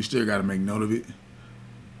we still got to make note of it.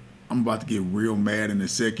 I'm about to get real mad in a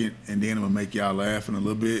second, and then I'm gonna make y'all laugh in a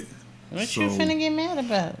little bit. What you finna get mad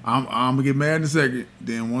about? I'm gonna get mad in a second.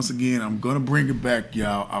 Then once again, I'm gonna bring it back,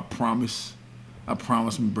 y'all. I promise. I'm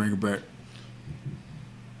gonna bring it back.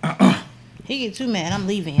 He get too mad. I'm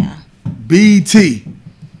leaving, y'all. BET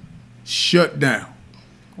shut down.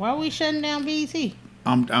 Why are we shutting down BET?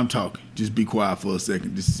 I'm talking. Just be quiet for a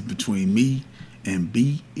second. This is between me and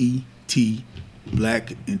BET,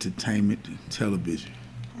 Black Entertainment Television.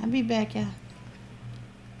 I'll be back, y'all.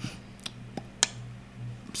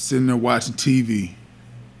 Sitting there watching TV.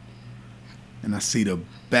 and I see the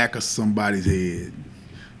back of somebody's head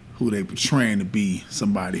who they portraying to be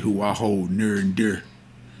somebody who I hold near and dear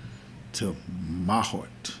to my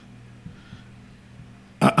heart.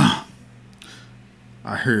 I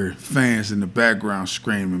heard fans in the background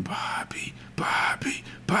screaming, Bobby, Bobby,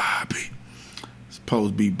 Bobby. It's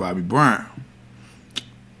supposed to be Bobby Brown.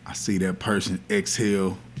 I see that person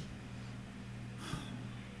exhale.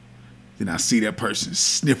 Then I see that person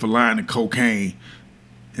sniff a line of cocaine.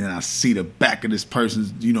 And I see the back of this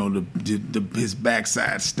person's, his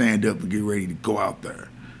backside stand up and get ready to go out there.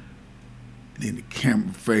 And then the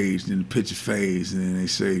camera fades, then the picture fades, and then they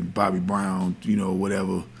say Bobby Brown,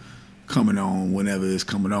 whatever, coming on whenever it's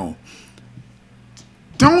coming on.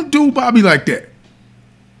 Don't do Bobby like that.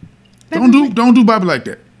 Don't do Bobby like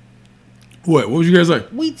that. What was you guys like?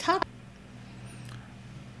 We talk.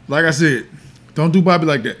 Like I said, don't do Bobby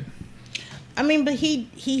like that. I mean, but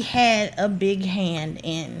he had a big hand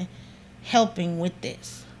in helping with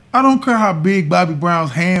this. I don't care how big Bobby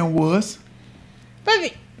Brown's hand was.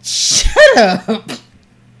 Baby, shut up.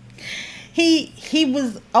 He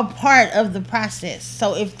was a part of the process.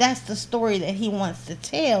 So if that's the story that he wants to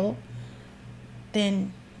tell,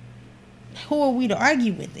 then who are we to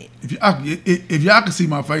argue with it? If y'all can see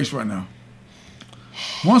my face right now,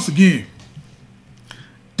 once again,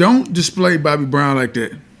 don't display Bobby Brown like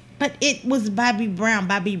that. But it was Bobby Brown.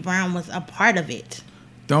 Bobby Brown was a part of it.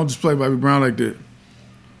 Don't display Bobby Brown like that.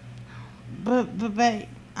 But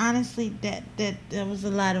honestly, that was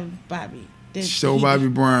a lot of Bobby. Show Bobby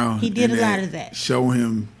Brown. He did a lot of that. Show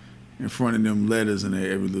him in front of them letters in that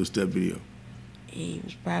Every Little Step video. He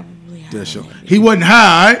was probably high. That show. He wasn't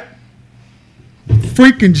high.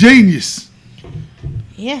 Freaking genius.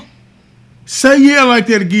 Yeah. Say yeah like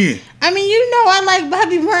that again. I mean, I like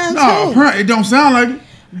Bobby Brown too. No, it don't sound like it.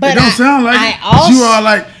 But it don't sound like it. You are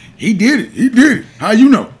like, he did it. How you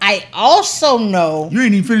know? I also know. You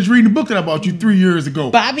ain't even finished reading the book that I bought you 3 years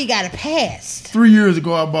ago. Bobby got a past. 3 years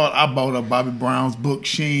ago, I bought a Bobby Brown's book.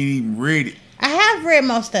 She ain't even read it. I have read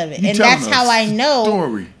most of it. And that's how I know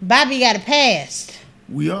story. Bobby got a past.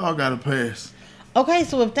 We all got a past. Okay,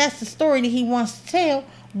 so if that's the story that he wants to tell,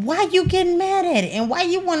 why you getting mad at it? And why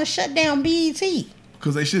you want to shut down BET?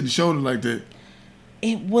 Because they shouldn't have showed it like that.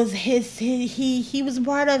 It was he was a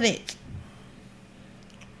part of it.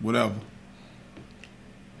 Whatever.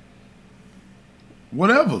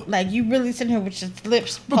 Like, you really sitting here with your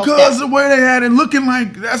lips poked because out. The way they had it looking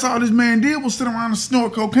like that's all this man did was sit around and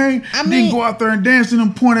snort cocaine. Then go out there and dance in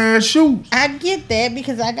them pointy-ass shoes. I get that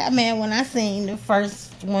because I got mad when I seen the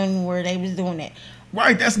first one where they was doing that.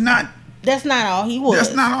 Right, that's not all he was.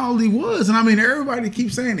 That's not all he was. And I mean, everybody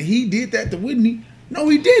keeps saying that he did that to Whitney. No,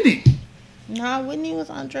 he didn't. No, Whitney was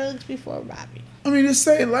on drugs before Bobby. I mean, it's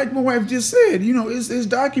say like my wife just said. It's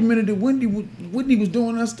documented that Whitney was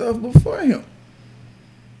doing that stuff before him.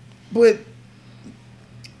 But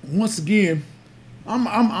once again,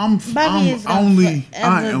 Bobby is only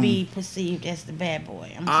be perceived as the bad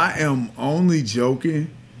boy. I am only joking.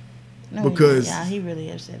 No, because he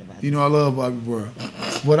really upset about it. I love Bobby Brown,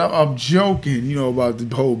 but I'm joking. About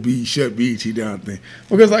the whole shut BET down thing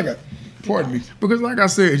because because like I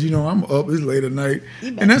said, I'm up. It's late at night,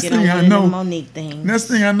 and next thing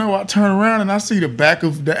I know, I turn around and I see the back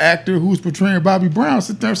of the actor who's portraying Bobby Brown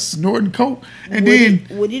sit there snorting coke, and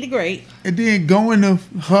Woody the Great, and then going to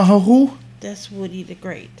who? That's Woody the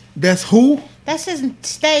Great. That's who? That's his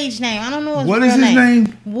stage name. I don't know what is his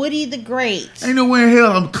name. Woody the Great. Ain't no way in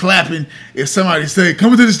hell I'm clapping if somebody say,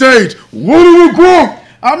 "Coming to the stage, Woody the Great."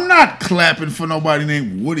 I'm not clapping for nobody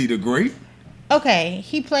named Woody the Great. Okay,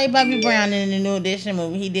 he played Bobby Brown in the New Edition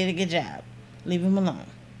movie. He did a good job. Leave him alone.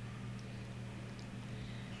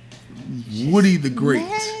 Woody the Great.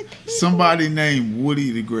 Somebody named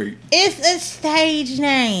Woody the Great. It's a stage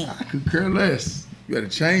name. I could care less. You gotta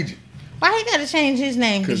change it. Why he gotta change his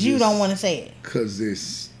name? Because you don't want to say it. Because it's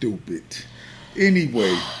stupid.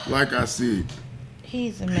 Anyway, like I said,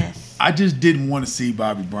 he's a mess. I just didn't want to see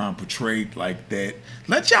Bobby Brown portrayed like that.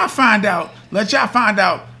 Let y'all find out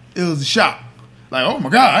it was a shock. Like, oh my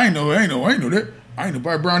God, I ain't know that. I ain't know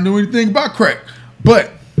Bobby Brown knew anything about crack.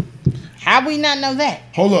 But how we not know that?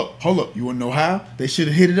 Hold up. You wanna know how? They should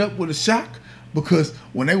have hit it up with a shock. Because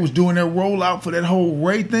when they was doing their rollout for that whole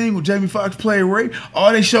Ray thing, when Jamie Foxx played Ray,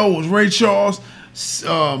 all they showed was Ray Charles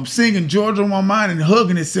singing Georgia on My Mind and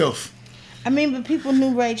hugging himself. I mean, but people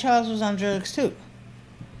knew Ray Charles was on drugs too.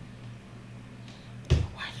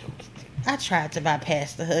 I tried to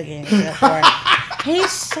bypass the hugging part.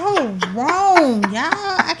 He's so wrong, y'all.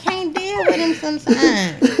 I can't deal with him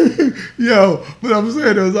sometimes. Yo, but I'm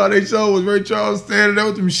saying, all they showed was Ray Charles standing there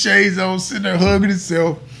with them shades on, sitting there hugging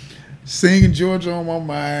himself. singing Georgia on My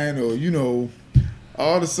Mind, or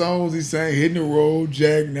all the songs he sang, Hitting the Road,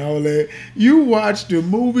 Jack, and all that. You watch the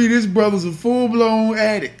movie, this brother's a full-blown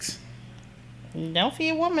addict. Don't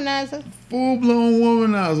feel womanizer. Full-blown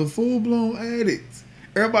womanizer, full-blown addict.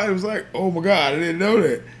 Everybody was like, oh my God, I didn't know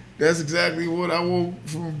that. That's exactly what I want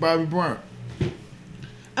from Bobby Brown.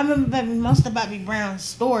 I remember most of Bobby Brown's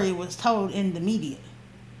story was told in the media.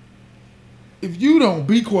 If you don't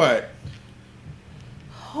be quiet.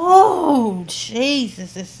 Oh,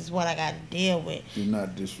 Jesus, this is what I got to deal with. Do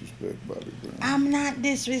not disrespect Bobby Brown. I'm not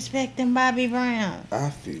disrespecting Bobby Brown.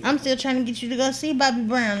 I feel. I'm still trying to get you to go see Bobby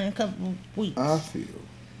Brown in a couple of weeks. I feel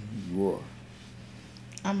you are.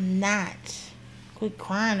 I'm not. Quit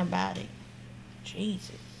crying about it.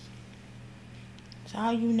 Jesus. That's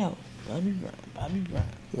all you know. Bobby Brown, Bobby Brown.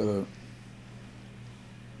 Shut up.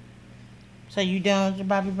 So you done with the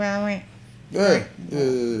Bobby Brown rant? Yeah.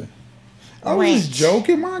 I was just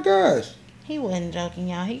joking, my gosh. He wasn't joking,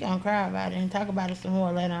 y'all. He gonna cry about it and talk about it some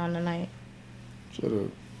more later on tonight. Shut up.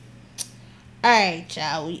 Alright,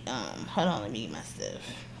 y'all. We hold on, let me get my stuff.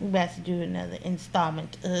 We about to do another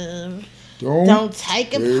installment of Don't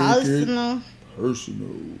Take It Personal.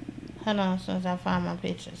 Hold on, as soon as I find my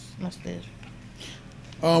pictures, my stuff.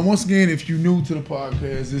 Once again, if you're new to the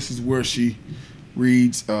podcast, this is where she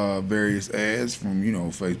reads various ads from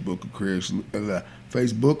Facebook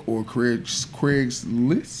or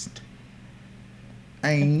Craigslist.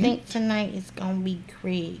 I think tonight it's gonna be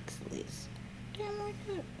Craigslist. Damn like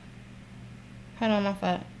that. Hold on, my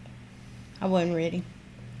fault. I wasn't ready.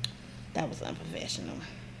 That was unprofessional.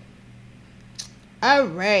 All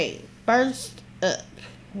right. First up,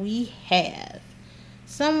 we have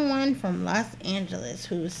someone from Los Angeles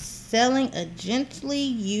who's selling a gently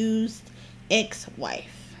used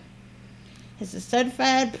ex-wife. It's a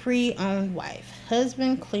certified pre-owned wife.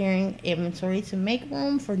 Husband clearing inventory to make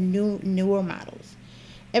room for newer models.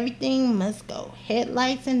 Everything must go.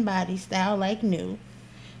 Headlights and body style like new.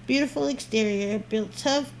 Beautiful exterior, built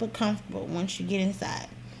tough but comfortable once you get inside.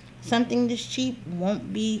 Something this cheap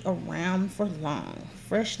won't be around for long.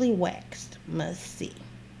 Freshly waxed. Must see.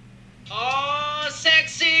 Oh,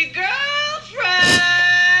 sexy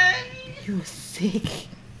girlfriend! You sick.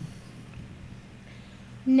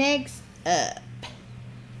 Next up,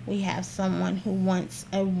 we have someone who wants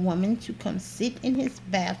a woman to come sit in his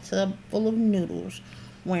bathtub full of noodles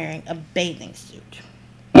wearing a bathing suit.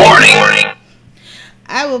 Warning!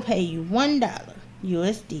 I will pay you $1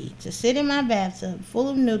 USD to sit in my bathtub full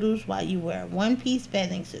of noodles while you wear a one-piece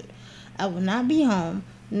bathing suit. I will not be home,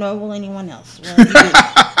 nor will anyone else.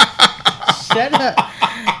 Shut up.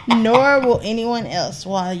 Nor will anyone else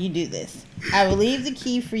while you do this. I will leave the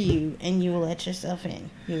key for you, and you will let yourself in.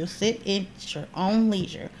 You will sit at your own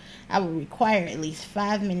leisure. I will require at least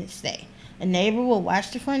 5 minutes stay. A neighbor will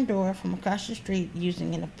watch the front door from across the street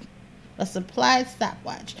using a supplied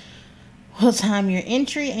stopwatch. Will time your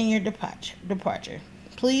entry and your departure.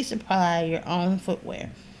 Please supply your own footwear.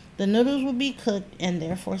 The noodles will be cooked and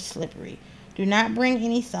therefore slippery. Do not bring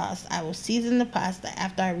any sauce. I will season the pasta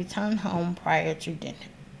after I return home prior to dinner.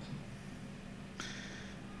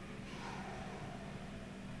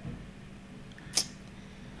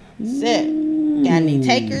 So, got any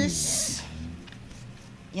takers?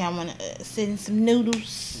 Y'all want to send some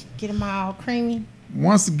noodles? Get them all creamy?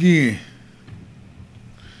 Once again,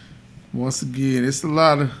 it's a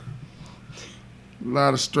lot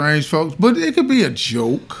of strange folks, but it could be a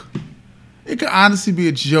joke. It could honestly be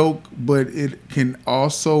a joke, but it can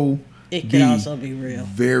also be real.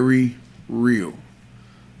 Very real.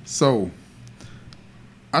 So,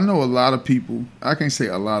 I know a lot of people, I can't say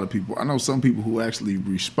a lot of people, I know some people who actually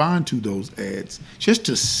respond to those ads just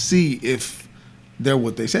to see if they're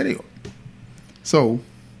what they say they are. So,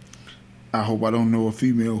 I hope I don't know a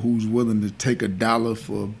female who's willing to take $1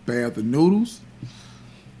 for a bath of noodles.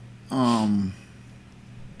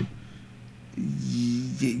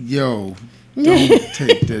 Yo, don't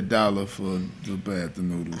take that $1 for the bath of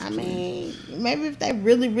noodles. I mean, maybe if they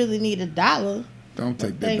really, really need $1, don't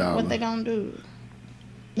take that $1. What they gonna do?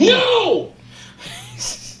 No!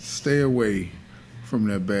 Stay away from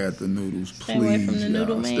that bath of noodles, please. Stay away from the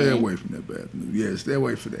noodle man. Stay away from that bath of noodles. Yeah, stay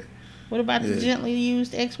away from that. What about the gently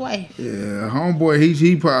used ex-wife? Yeah, homeboy,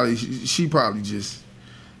 she probably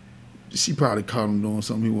caught him doing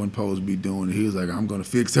something he wasn't supposed to be doing. And he was like, I'm going to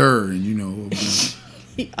fix her and,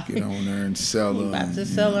 get on there and sell her. About to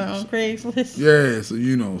sell her on Craigslist? Yeah,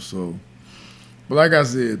 so. But like I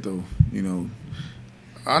said, though,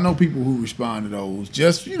 I know people who respond to those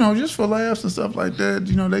just for laughs and stuff like that.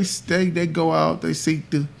 They go out, they seek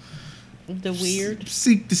the The weird.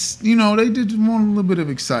 seek this. You know, they just want a little bit of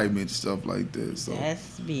excitement, stuff like that. So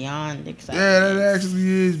That's beyond excitement. yeah, that actually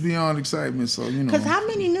is beyond excitement. So you know, Because how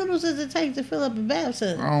many noodles does it take to fill up a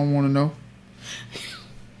bathtub? I don't want to know.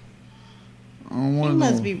 I don't He want to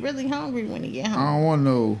know. must be really hungry when he get I home. don't want to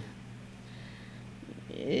know.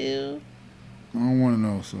 Ew. I don't want to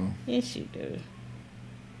know. So Yes, you do.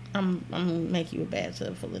 I'm gonna make you a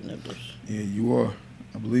bathtub full of noodles, yeah, you are.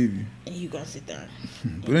 I believe you. and you gonna sit down.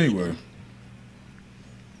 But anyway,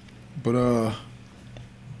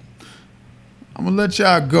 I'm gonna let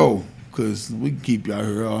y'all go because we can keep y'all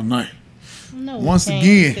here all night. No, Once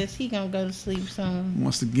again. because he gonna go to sleep soon.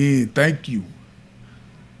 Once again, thank you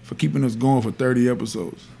for keeping us going for 30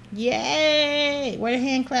 episodes. Yay! Where the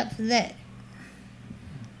hand clap for that?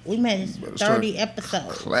 We made it Better start 30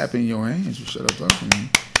 episodes. Clapping your hands. You shut up talking to me.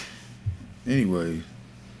 Anyway,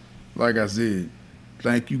 like I said,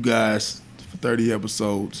 thank you guys for 30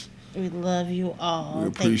 episodes. We love you all. We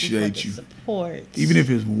appreciate Thank you. for the support. Even if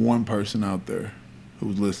it's one person out there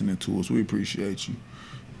who's listening to us, we appreciate you.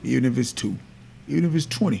 Even if it's 2, even if it's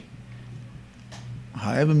 20,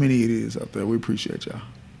 however many it is out there, we appreciate y'all.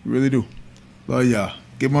 We really do. Love y'all.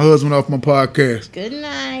 Get my husband off my podcast Good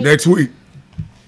night. next week.